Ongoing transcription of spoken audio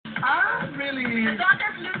really? The daughter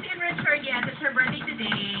of Lucy and Richard, yes, it's her birthday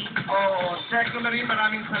today. Oh, check ko na rin.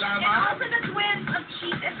 Maraming And salamat. also the twins of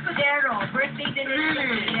Chief Escudero. Birthday din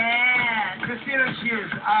Really? Yes. Christina Cheers,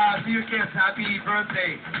 to your kids, happy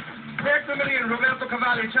birthday. Bert Marilyn, Roberto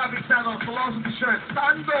Cavalli, Chavik Saddle, Philosophy Shirt,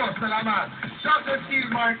 Sando, salamat. Dr. Steve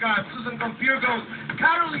Marcus, Susan Compurgo,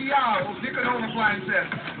 Carol Yao, of Nicon Home Appliances,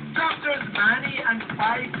 Doctors Manny and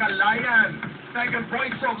Pai Kalayan, Megan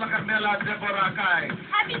Boyce of La Carmela de Boracay.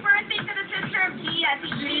 Happy birthday to the sister of Gia, si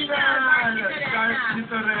Gina Garcia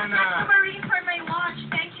Torena. Thanks to Marine for my watch.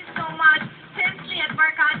 Thank you so much. Simply at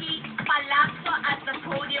Barcati, Palazzo at the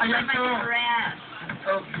podium Ayan for my po. dress.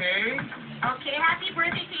 Okay. Okay, happy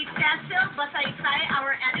birthday to Cecil Basaysay,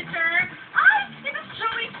 our editor. Ay, it was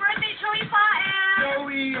Joey's birthday, Joey Paez.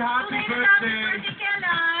 Joey, happy Happy birthday. birthday,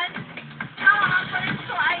 Kailan. But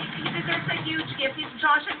so he deserves a huge gift. He's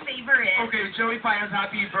Josh's favorite. Okay, Joey Paez,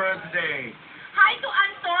 happy birthday. Hi to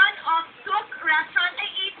Anton of Sook Restaurant. I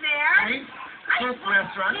ate there. Right? Sook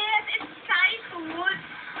Restaurant? Yes, it's Thai food.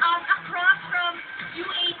 Across from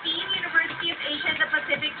U18, University of Asia and the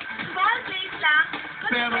Pacific. Small place lang, but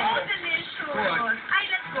Pero, so delicious. good. Ay,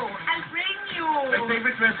 let's go. I'll bring you. My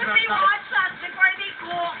favorite But restaurant they na. watch us before they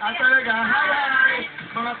cook. Talaga? Hi!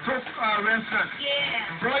 Mga cook restaurant.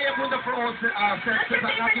 Yes. Roy Abunda for all sex What's your sa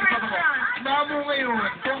favorite aking pababa. restaurant? Mamu ngayon.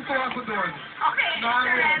 Tungtuwa ko doon. Okay,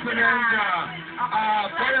 Mamu, Excellenza.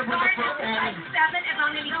 Roy Abunda for all. 7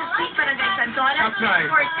 Evangelista Street, Barangay Santola. That's right.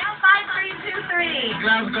 465-323.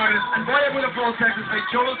 Glass Gardens. And Boy Abunda for all Texas by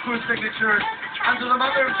Joel Cruz Signatures. And to the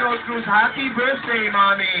mother of Joel Cruz, happy birthday,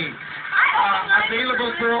 Mommy.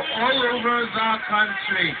 Available po all over the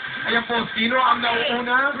country. Ayan po, sino ang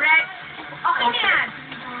nauuna? Red. Okay na yan.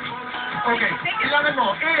 Okay, kailangan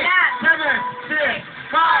mo. 8, 7, 6,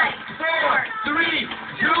 5, 4, 3,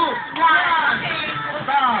 2, 1.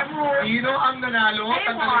 Stop. Sino ang nanalo?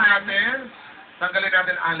 Tanggalin natin. Tanggalin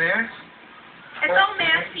natin, Alex. Itong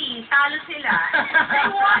Messi, talo sila. They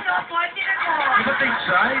won, no? 40 na mo. But they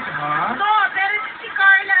tried, ha? No, pero si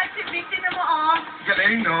Carla at si Vic, tinan mo, oh.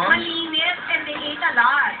 Galing, no? Malinis and they ate a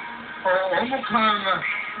lot. Oo, mukhang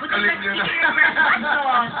galing nyo na.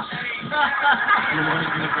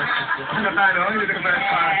 Nakano? Hindi ka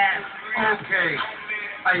breakfast. Yes. Okay.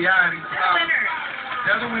 Ayan. Winner. The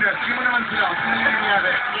other winners. Sino mo naman sila? Sino yung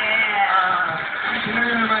nangyari? Yeah. Sino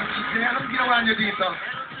yung naman? Anong ginawa nyo dito?